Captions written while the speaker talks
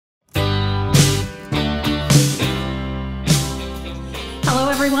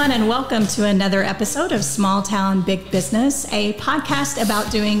everyone, and welcome to another episode of Small Town Big Business, a podcast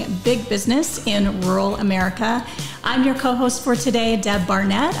about doing big business in rural America. I'm your co-host for today, Deb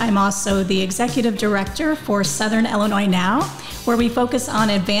Barnett. I'm also the executive director for Southern Illinois Now, where we focus on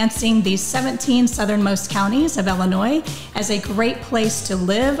advancing the 17 southernmost counties of Illinois as a great place to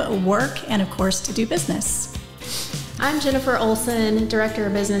live, work, and of course, to do business. I'm Jennifer Olson, Director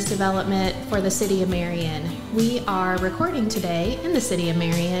of Business Development for the City of Marion. We are recording today in the City of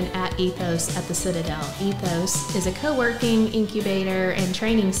Marion at EThOs at the Citadel. EThOs is a co-working, incubator, and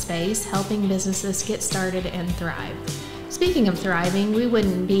training space helping businesses get started and thrive. Speaking of thriving, we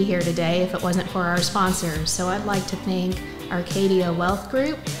wouldn't be here today if it wasn't for our sponsors. So I'd like to thank Arcadia Wealth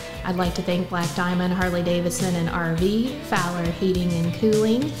Group. I'd like to thank Black Diamond, Harley-Davidson and RV, Fowler Heating and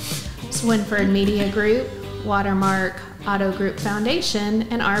Cooling, Swinford Media Group, Watermark Auto Group Foundation,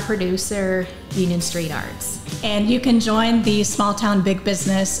 and our producer, Union Street Arts. And you can join the Small Town Big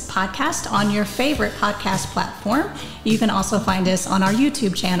Business podcast on your favorite podcast platform. You can also find us on our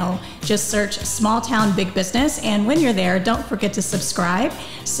YouTube channel. Just search Small Town Big Business, and when you're there, don't forget to subscribe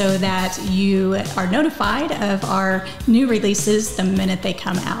so that you are notified of our new releases the minute they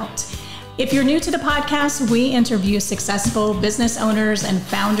come out. If you're new to the podcast, we interview successful business owners and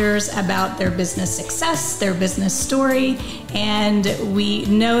founders about their business success, their business story, and we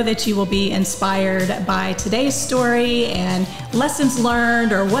know that you will be inspired by today's story and lessons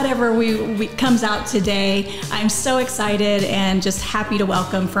learned or whatever we comes out today. I'm so excited and just happy to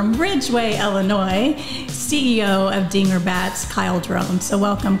welcome from Ridgeway, Illinois, CEO of Dinger Bats, Kyle Drone. So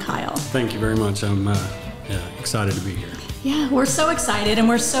welcome, Kyle. Thank you very much. I'm excited to be here. Yeah, we're so excited and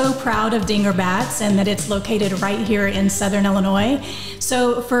we're so proud of Dinger Bats and that it's located right here in Southern Illinois.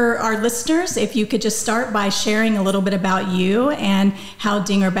 So for our listeners, if you could just start by sharing a little bit about you and how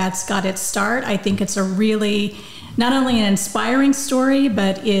Dinger Bats got its start. I think it's a really, not only an inspiring story,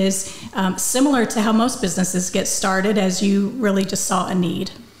 but is similar to how most businesses get started, as you really just saw a need.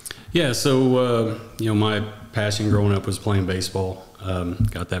 Yeah, so, my passion growing up was playing baseball.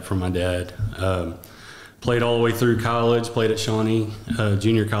 Got that from my dad. Played all the way through college, played at Shawnee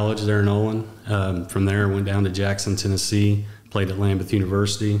Junior College there in Olin. From there, went down to Jackson, Tennessee, played at Lambeth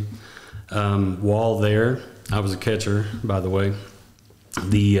University. While there, I was a catcher, by the way.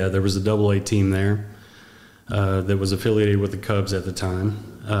 There was a AA team there that was affiliated with the Cubs at the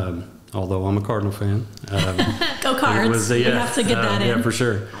time, although I'm a Cardinal fan. Go Cards. We have to get that in. Yeah, for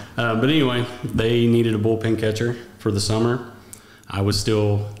sure. But anyway, they needed a bullpen catcher for the summer. I was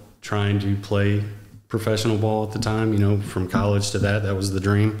still trying to play professional ball at the time, from college to that was the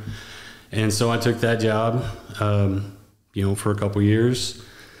dream. And so I took that job, for a couple years.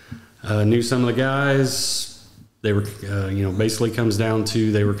 Knew some of the guys. They were, basically comes down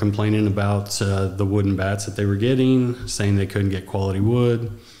to they were complaining about the wooden bats that they were getting, saying they couldn't get quality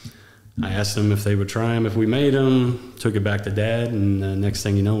wood. I asked them if they would try them if we made them, took it back to Dad, and next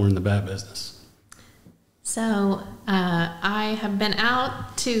thing you know, we're in the bat business. So I have been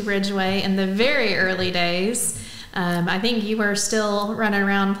out to Ridgeway in the very early days. I think you were still running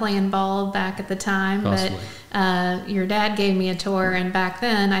around playing ball back at the time. Possibly. But your dad gave me a tour, and back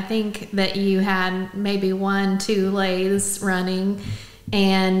then I think that you had maybe 1-2 lathes running,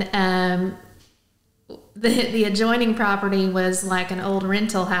 and the adjoining property was like an old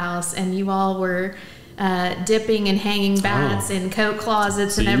rental house, and you all were dipping and hanging bats in coat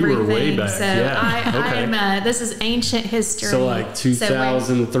closets and everything. You were way back. So Yeah. this is ancient history. So like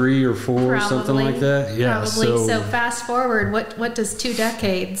 2003 or 4 or something like that. Yeah. Probably. So fast forward, what does 2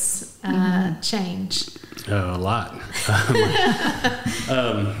 decades change? A lot.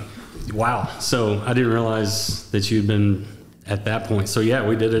 Wow. So I didn't realize that you'd been at that point. So yeah,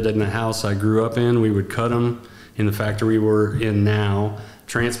 we did it in the house I grew up in. We would cut them in the factory we're in now,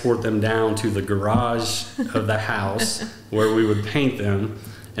 transport them down to the garage of the house where we would paint them.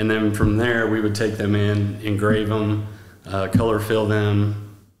 And then from there, we would take them in, engrave them, color fill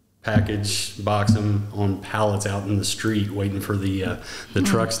them, package, box them on pallets out in the street waiting for the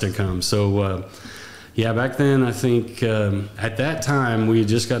trucks to come. So, back then, I think at that time, we had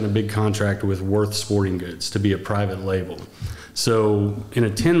just gotten a big contract with Worth Sporting Goods to be a private label. So in a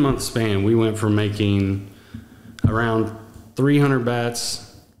 10-month span, we went from making around 300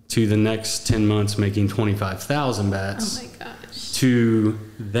 bats to the next 10 months making 25,000 bats. Oh my gosh. To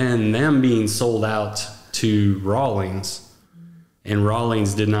then them being sold out to Rawlings, and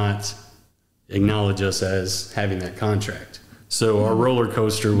Rawlings did not acknowledge us as having that contract. So our roller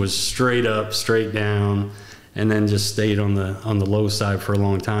coaster was straight up, straight down, and then just stayed on the low side for a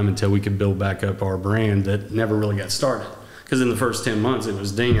long time until we could build back up our brand that never really got started. Because in the first 10 months, it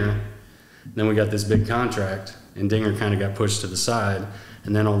was Dinger. Then we got this big contract, and Dinger kind of got pushed to the side.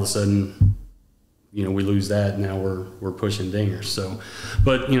 and then all of a sudden, you know, we lose that, and now we're pushing dingers. So,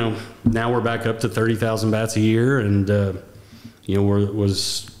 but you know, now we're back up to 30,000 bats a year, and you know,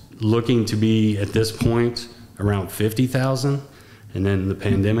 was looking to be at this point around 50,000, and then the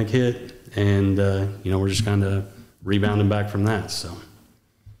pandemic hit, and you know, we're just kind of rebounding back from that.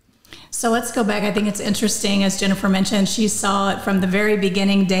 So let's go back. I think it's interesting, as Jennifer mentioned, she saw it from the very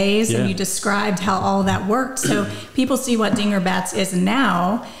beginning days, and you described how all that worked. So people see what Dinger Bats is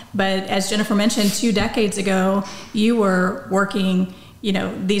now, but as Jennifer mentioned, 2 decades ago, you were working, you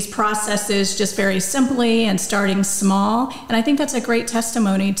know, these processes just very simply and starting small. And I think that's a great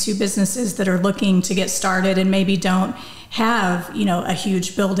testimony to businesses that are looking to get started and maybe don't have, you know, a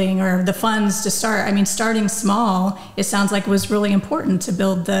huge building or the funds to start. I mean, starting small, it sounds like was really important to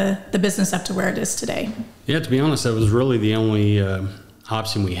build the business up to where it is today. Yeah, to be honest, that was really the only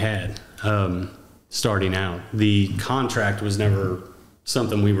option we had starting out. The contract was never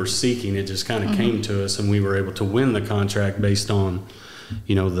something we were seeking. It just kind of came to us, and we were able to win the contract based on,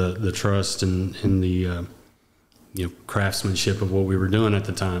 you know, the trust and the you know, craftsmanship of what we were doing at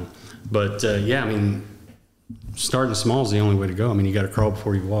the time. But yeah, I mean, starting small is the only way to go. I mean, you got to crawl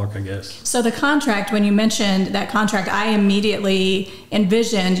before you walk, I guess. So the contract, when you mentioned that contract, I immediately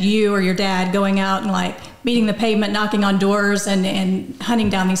envisioned you or your dad going out and like beating the pavement, knocking on doors and hunting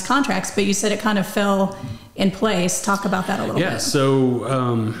down these contracts. But you said it kind of fell in place. Talk about that a little bit. Yeah,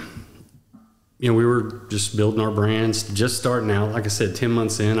 so you know, we were just building our brands, just starting out. Like I said, 10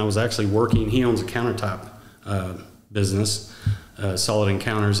 months in, I was actually working. He owns a countertop business, Solid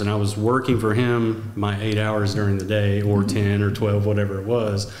Encounters, and I was working for him my 8 hours during the day, or 10 or 12, whatever it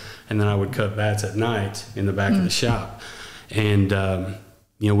was, and then I would cut bats at night in the back of the shop. And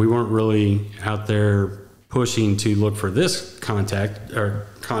you know, we weren't really out there pushing to look for this contract.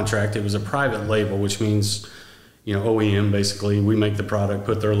 It was a private label, which means, you know, OEM, basically. We make the product,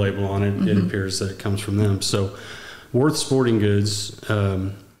 put their label on it. It appears that it comes from them. So Worth Sporting Goods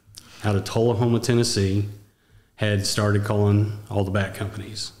out of Tullahoma, Tennessee, had started calling all the bat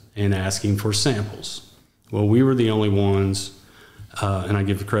companies and asking for samples. Well, we were the only ones, and I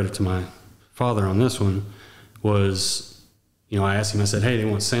give the credit to my father on this one, was, you know, I asked him, I said, hey, they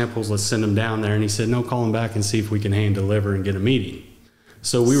want samples, let's send them down there. And he said, no, call them back and see if we can hand deliver and get a meeting.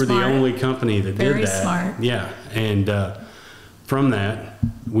 So we were the only company that did that. Very smart. Yeah, and from that,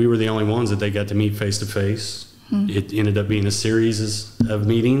 we were the only ones that they got to meet face to face. It ended up being a series of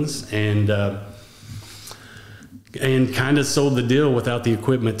meetings, and kind of sold the deal without the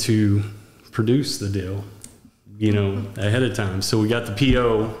equipment to produce the deal, you know, ahead of time. So we got the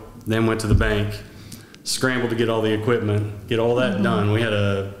PO, then went to the bank, scrambled to get all the equipment, get all that done. We had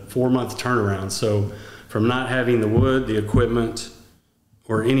a 4-month turnaround. So from not having the wood, the equipment,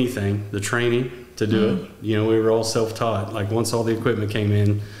 or anything, the training to do it, you know, we were all self-taught. Like, once all the equipment came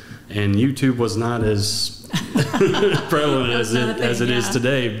in, and YouTube was not as prevalent as it is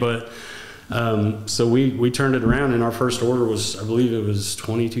today, but so we turned it around, and our first order was, I believe it was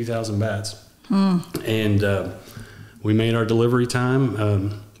 22,000 bats. And we made our delivery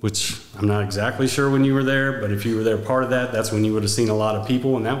time, which I'm not exactly sure when you were there, but if you were there part of that, that's when you would have seen a lot of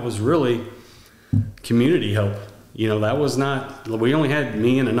people, and that was really community help. You know, that was not, we only had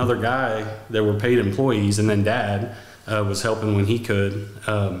me and another guy that were paid employees, and then Dad was helping when he could.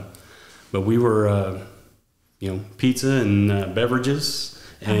 But we were, you know, pizza and beverages,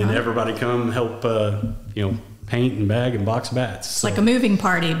 and everybody come help, you know, paint and bag and box bats. It's like a moving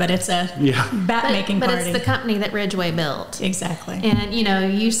party, but it's a bat making party. But it's the company that Ridgeway built. Exactly. And, you know,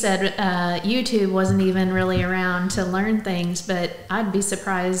 you said YouTube wasn't even really around to learn things, but I'd be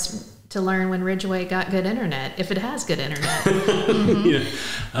surprised to learn when Ridgeway got good internet, if it has good internet. Yeah.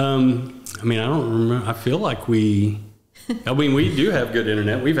 I mean, I don't remember. I feel like we do have good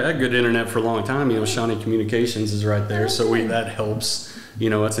internet. We've had good internet for a long time. You know, Shawnee Communications is right there, so that helps. You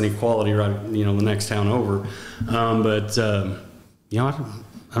know, it's an equality right, you know, the next town over. But you know,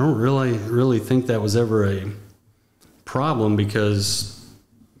 I don't really think that was ever a problem, because,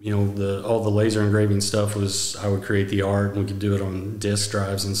 you know, all the laser engraving stuff was, I would create the art, and we could do it on disk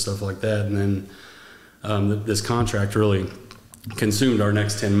drives and stuff like that. And then this contract really consumed our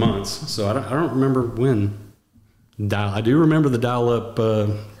next 10 months. So I don't remember when. I do remember the dial-up,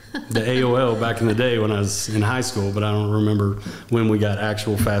 the AOL back in the day when I was in high school, but I don't remember when we got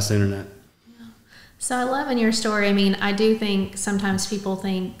actual fast internet. So I love in your story, I mean, I do think sometimes people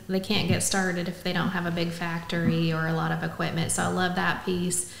think they can't get started if they don't have a big factory or a lot of equipment. So I love that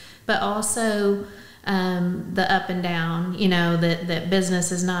piece. But also the up and down, you know, that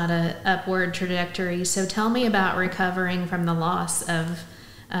business is not a upward trajectory. So tell me about recovering from the loss of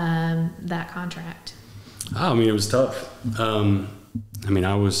that contract. I mean, it was tough.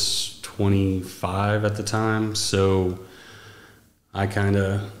 I was 25 at the time, so I kind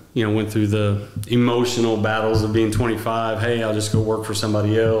of, went through the emotional battles of being 25. Hey, I'll just go work for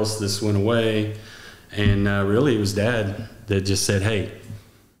somebody else. This went away. And really, it was Dad that just said, hey,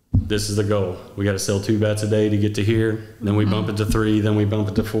 this is the goal. We got to sell 2 bats a day to get to here. Then we bump it to 3. Then we bump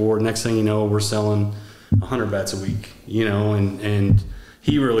it to 4. Next thing you know, we're selling 100 bats a week, and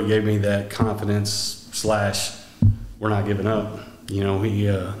he really gave me that confidence / we're not giving up.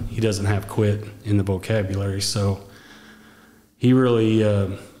 He doesn't have quit in the vocabulary. So he really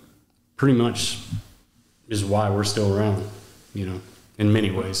pretty much is why we're still around, in many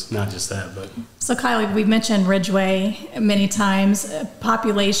ways, not just that. But so Kyle, we've mentioned Ridgeway many times.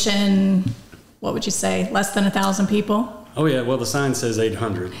 Population, what would you say, less than 1,000 people? Oh yeah, well the sign says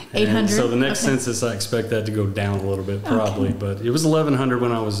 800. 800. So the next census, I expect that to go down a little bit, probably. Okay. But it was 1,100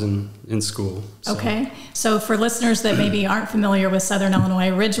 when I was in school. So. Okay. So for listeners that maybe aren't familiar with Southern Illinois,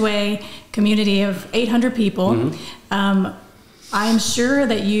 Ridgeway, community of 800 people. Mm-hmm. I'm sure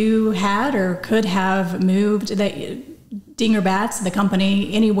that you had or could have moved Dinger Bats, the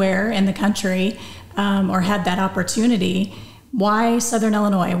company, anywhere in the country, or had that opportunity. Why Southern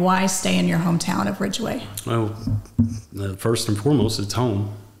Illinois? Why stay in your hometown of Ridgeway? Well, first and foremost, it's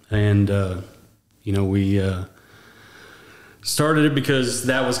home. And, we started it because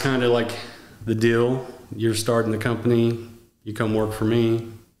that was kind of like the deal. You're starting the company, you come work for me,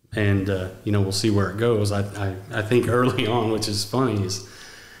 and, we'll see where it goes. I think early on, which is funny, is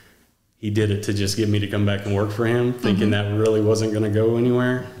he did it to just get me to come back and work for him, thinking that really wasn't going to go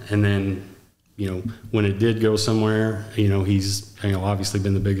anywhere. And then, when it did go somewhere, he's obviously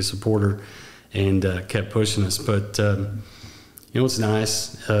been the biggest supporter and kept pushing us. But, it's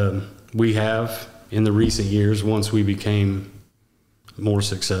nice. We have, in the recent years, once we became more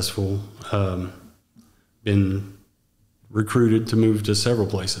successful, been recruited to move to several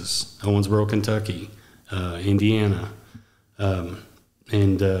places. Owensboro, Kentucky, Indiana.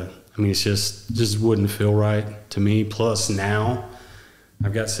 It's just wouldn't feel right to me. Plus now,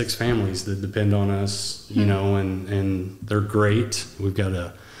 I've got 6 families that depend on us, and they're great. We've got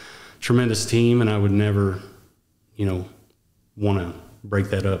a tremendous team, and I would never, want to break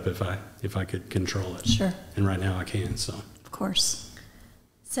that up if I could control it. Sure. And right now I can, so. Of course.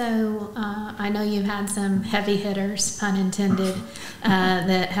 So I know you've had some heavy hitters, pun intended,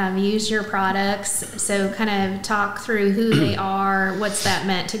 that have used your products. So kind of talk through who they are, what's that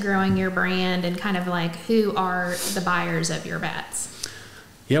meant to growing your brand, and kind of like who are the buyers of your bats?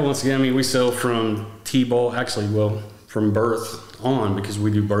 Yeah, once again, we sell from T-ball, from birth on, because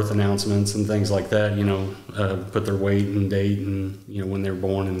we do birth announcements and things like that, put their weight and date and, when they were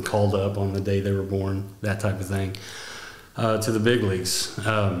born and called up on the day they were born, that type of thing, to the big leagues.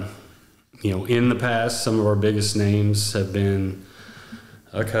 In the past, some of our biggest names have been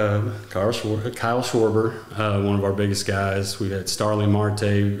Kyle Schwarber, one of our biggest guys. We've had Starling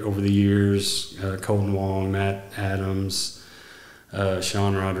Marte over the years, Colton Wong, Matt Adams,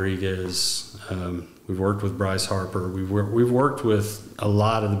 Sean Rodriguez. We've worked with Bryce Harper. We've worked with a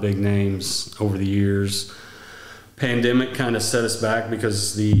lot of the big names over the years. Pandemic kind of set us back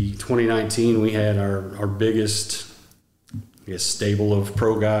because the 2019 we had our biggest, stable of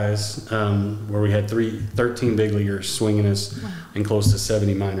pro guys, where we had 13 big leaguers swinging us. Wow. And close to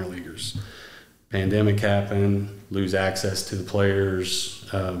 70 minor leaguers. Pandemic happened, lose access to the players,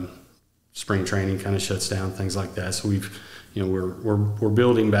 spring training kind of shuts down, things like that. So we're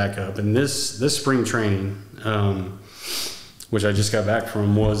building back up, and this spring training, which I just got back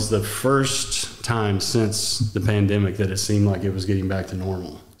from, was the first time since the pandemic that it seemed like it was getting back to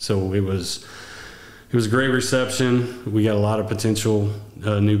normal. So it was a great reception. We got a lot of potential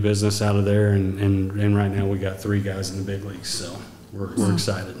new business out of there, and right now we got 3 guys in the big leagues, so we're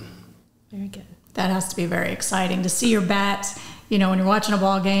excited. Very good. That has to be very exciting to see your bat. When you're watching a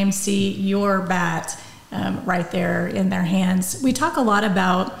ball game, see your bat right there in their hands. We talk a lot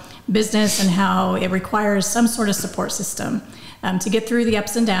about business and how it requires some sort of support system to get through the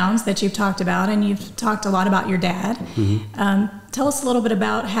ups and downs that you've talked about, and you've talked a lot about your dad. Mm-hmm. Tell us a little bit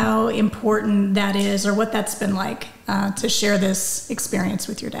about how important that is, or what that's been like to share this experience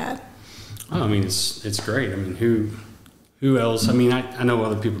with your dad. Oh, it's great. Who else? I know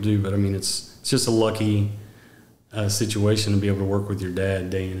other people do, but it's just a lucky situation to be able to work with your dad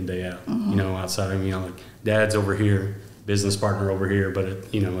day in and day out. Mm-hmm. Outside of dad's over here, business partner over here, but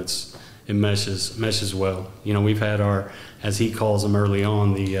it meshes well. We've had our, as he calls them early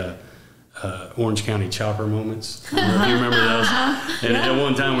on, the Orange County chopper moments. You remember those? And at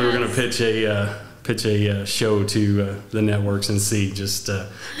one time we were going to pitch a show to the networks and see, just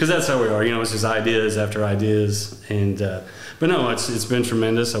because that's how we are. It's just ideas after ideas, and But no, it's been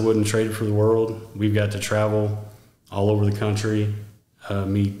tremendous. I wouldn't trade it for the world. We've got to travel all over the country,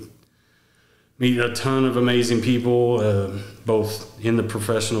 meet a ton of amazing people, both in the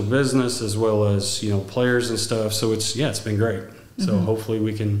professional business as well as, players and stuff. So it's been great. So hopefully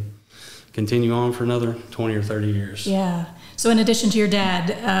we can continue on for another 20 or 30 years. Yeah. So in addition to your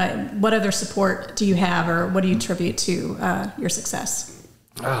dad, what other support do you have, or what do you attribute to your success?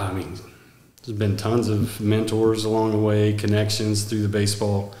 There's been tons of mentors along the way, connections through the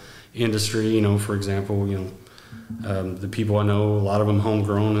baseball industry. For example, the people I know, a lot of them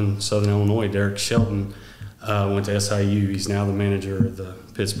homegrown in Southern Illinois. Derek Shelton went to SIU. He's now the manager of the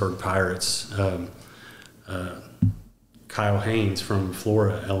Pittsburgh Pirates. Kyle Haynes from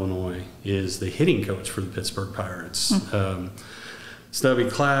Florida, Illinois, is the hitting coach for the Pittsburgh Pirates. Stubby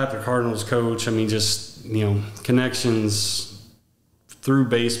Clapp, the Cardinals coach. Connections through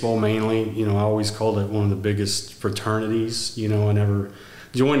baseball mainly. I always called it one of the biggest fraternities. I never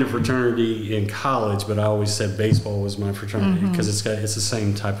joined a fraternity in college, but I always said baseball was my fraternity because it's the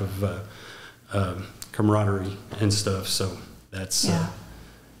same type of camaraderie and stuff. So that's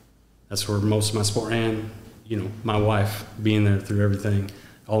where most of my sport, and my wife being there through everything,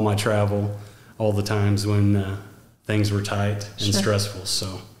 all my travel, all the times when things were tight and stressful.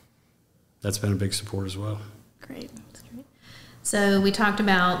 So that's been a big support as well. Great. So we talked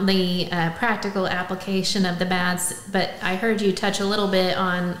about the practical application of the bats, but I heard you touch a little bit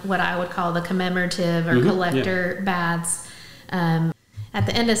on what I would call the commemorative or collector bats. At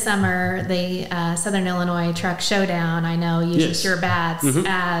the end of summer, the Southern Illinois Truck Showdown, I know, uses your bats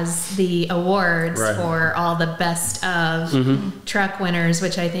as the awards for all the best of truck winners,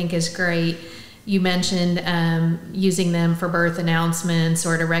 which I think is great. You mentioned using them for birth announcements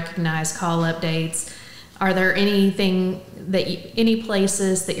or to recognize call updates. Are there any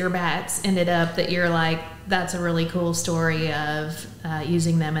places that your bats ended up that you're like, that's a really cool story of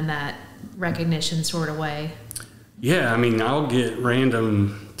using them in that recognition sort of way? Yeah, I'll get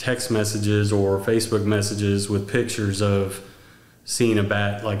random text messages or Facebook messages with pictures of seeing a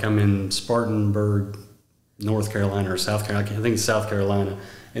bat. Like I'm in Spartanburg, North Carolina or South Carolina. I think it's South Carolina.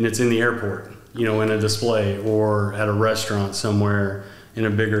 And it's in the airport, in a display or at a restaurant somewhere in a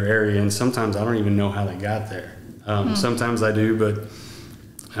bigger area. And sometimes I don't even know how they got there. Sometimes I do, but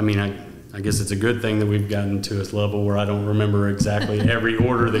I guess it's a good thing that we've gotten to this level where I don't remember exactly every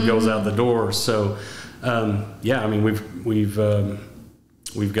order that goes out the door. So,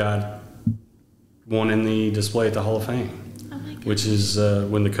 we've got one in the display at the Hall of Fame, which is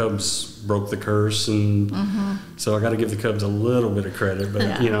when the Cubs broke the curse, and so I got to give the Cubs a little bit of credit,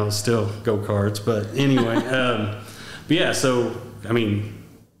 but still go Cards. But anyway,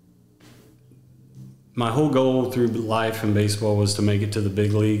 my whole goal through life in baseball was to make it to the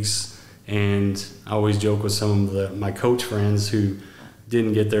big leagues, and I always joke with some of my coach friends who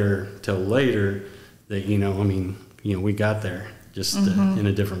didn't get there till later that we got there just in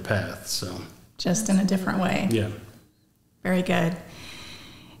a different path. So just in a different way. Yeah. Very good.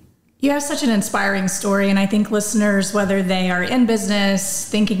 You have such an inspiring story, and I think listeners, whether they are in business,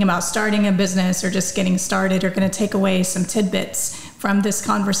 thinking about starting a business, or just getting started, are going to take away some tidbits from this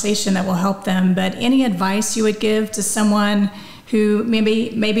conversation that will help them. But any advice you would give to someone who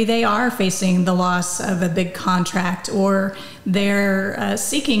maybe they are facing the loss of a big contract, or they're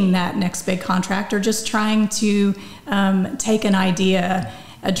seeking that next big contract, or just trying to take an idea,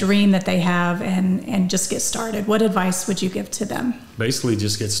 a dream that they have, and just get started? What advice would you give to them? Basically,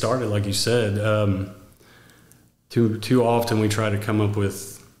 just get started, like you said. Too often we try to come up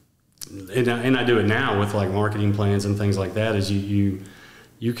with, and I do it now with like marketing plans and things like that, is you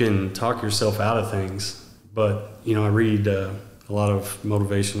can talk yourself out of things. But I read a lot of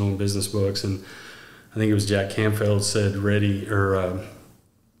motivational and business books, and I think it was Jack Canfield said ready,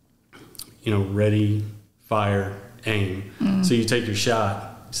 fire, aim. So you take your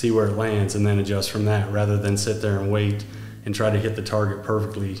shot, see where it lands, and then adjust from that, rather than sit there and wait and try to hit the target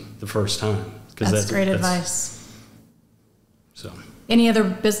perfectly the first time. That's great advice. So, any other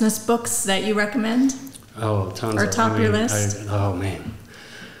business books that you recommend? Oh, tons. Or top your list? Oh man.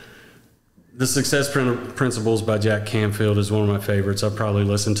 The Success Principles by Jack Canfield is one of my favorites. I probably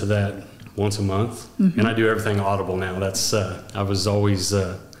listen to that once a month, and I do everything Audible now. That's I was always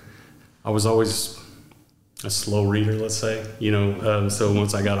a slow reader, let's say. So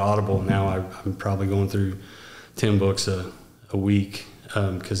once I got Audible, now I'm probably going through 10 books a week,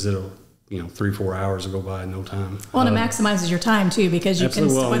 because it'll 3-4 hours will go by in no time. Well, and it maximizes your time too, because you can,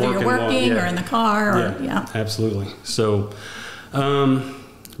 whether you're working or in the car, or absolutely. So.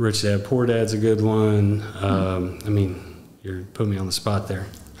 Rich Dad, Poor Dad's a good one. You're putting me on the spot there.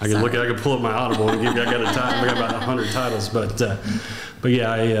 I could pull up my Audible and give you. I got about 100 titles, but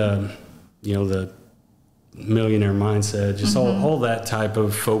yeah, the millionaire mindset, just all that type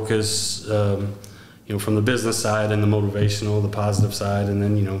of focus, from the business side and the motivational, the positive side, and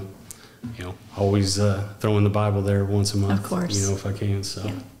then always throw in the Bible there once a month, of course, if I can. So,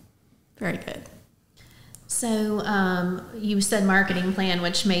 yeah. Very good. So you said marketing plan,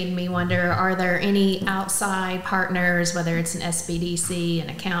 which made me wonder, are there any outside partners, whether it's an SBDC, an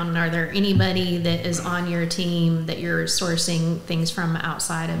accountant, are there anybody that is on your team that you're sourcing things from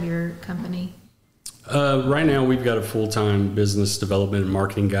outside of your company? Right now, we've got a full-time business development and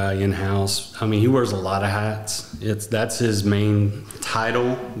marketing guy in-house. I mean, he wears a lot of hats. That's his main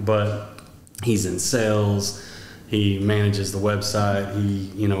title, but he's in sales. He manages the website.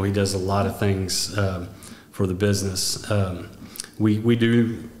 He does a lot of things for the business. We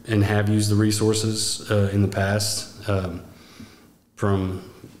do and have used the resources in the past from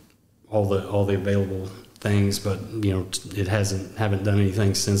all the available things, but it haven't done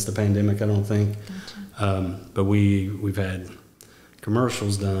anything since the pandemic, I don't think. Gotcha. But we've had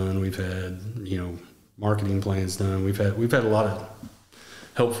commercials done, we've had marketing plans done, we've had a lot of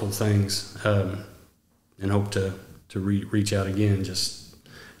helpful things, and hope to reach out again. Just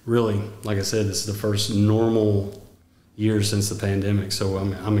really, like I said, this is the first normal year since the pandemic, so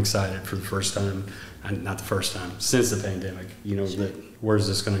I'm excited for the first time, not the first time, since the pandemic. That where's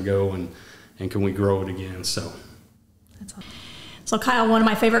this going to go, and can we grow it again? So that's awesome. So Kyle, one of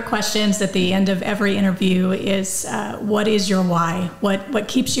my favorite questions at the end of every interview is, what is your why? What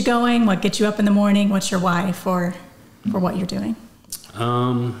keeps you going? What gets you up in the morning? What's your why for what you're doing?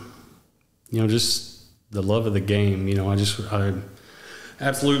 Just the love of the game. I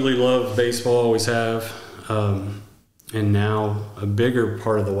absolutely love baseball, always have. And now a bigger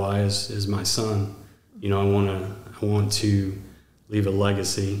part of the why is my son. I want to leave a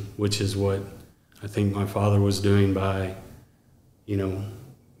legacy, which is what I think my father was doing by,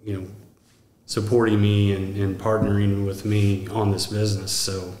 supporting me and partnering with me on this business.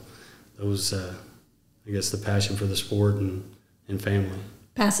 So those, I guess, the passion for the sport and family.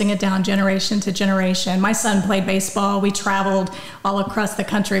 Passing it down generation to generation. My son played baseball. We traveled all across the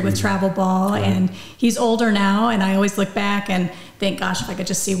country with travel ball, and he's older now, and I always look back and think, gosh, if I could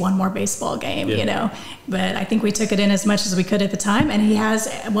just see one more baseball game, But I think we took it in as much as we could at the time, and he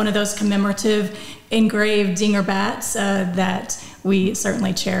has one of those commemorative engraved dinger bats that we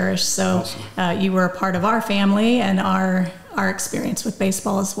certainly cherish. So awesome. You were a part of our family and our experience with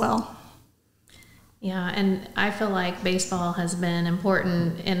baseball as well. Yeah, and I feel like baseball has been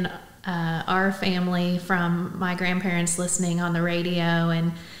important in our family, from my grandparents listening on the radio,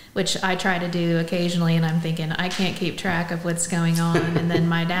 and which I try to do occasionally, and I'm thinking I can't keep track of what's going on. And then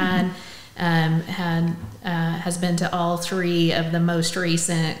my dad has been to all three of the most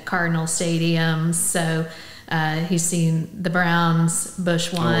recent Cardinal stadiums, so he's seen the Browns,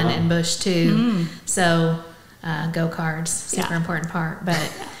 Busch 1 and Busch 2. So go Cards, super important part.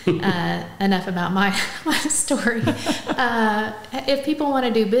 But enough about my story. If people want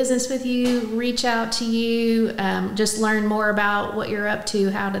to do business with you, reach out to you, just learn more about what you're up to,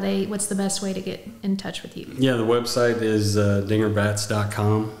 what's the best way to get in touch with you? Yeah, the website is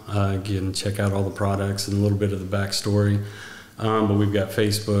dingerbats.com. You can check out all the products and a little bit of the backstory. But we've got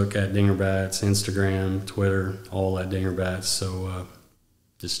Facebook at Dingerbats, Instagram, Twitter, all at Dingerbats. So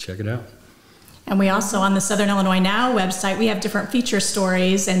just check it out. And we also, on the Southern Illinois Now website, we have different feature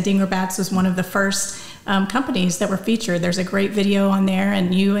stories, and Dingerbats was one of the first companies that were featured. There's a great video on there,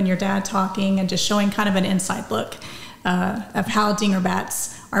 and you and your dad talking and just showing kind of an inside look of how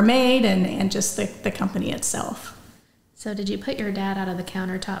Dingerbats are made and just the company itself. So did you put your dad out of the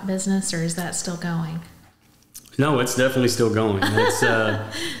countertop business, or is that still going? No, it's definitely still going. He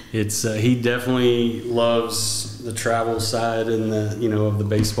definitely loves the travel side and of the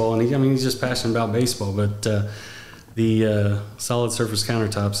baseball, and he's just passionate about baseball. But the solid surface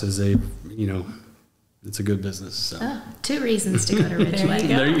countertops is it's a good business. So. 2 reasons to go to Ridgeway.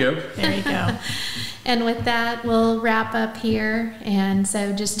 There you go. There you go. And with that, we'll wrap up here. And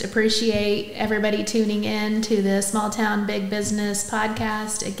so just appreciate everybody tuning in to the Small Town Big Business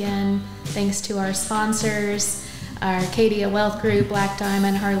podcast. Again, thanks to our sponsors, Arcadia Wealth Group, Black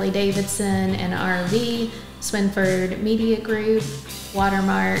Diamond, Harley Davidson, and RV, Swinford Media Group,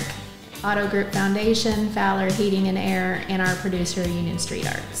 Watermark, Auto Group Foundation, Fowler Heating and Air, and our producer, Union Street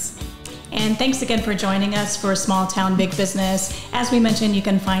Arts. And thanks again for joining us for Small Town Big Business. As we mentioned, you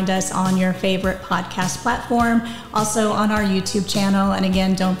can find us on your favorite podcast platform, also on our YouTube channel. And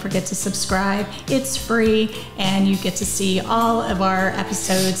again, don't forget to subscribe. It's free, and you get to see all of our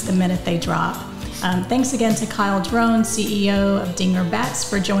episodes the minute they drop. Thanks again to Kyle Drone, CEO of Dinger Bats,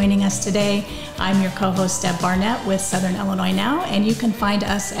 for joining us today. I'm your co-host, Deb Barnett with Southern Illinois Now, and you can find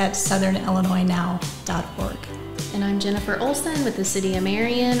us at southernillinoisnow.org. And I'm Jennifer Olson with the City of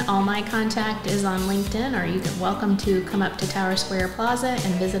Marion. All my contact is on LinkedIn, or you can welcome to come up to Tower Square Plaza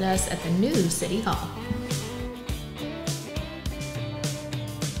and visit us at the new City Hall.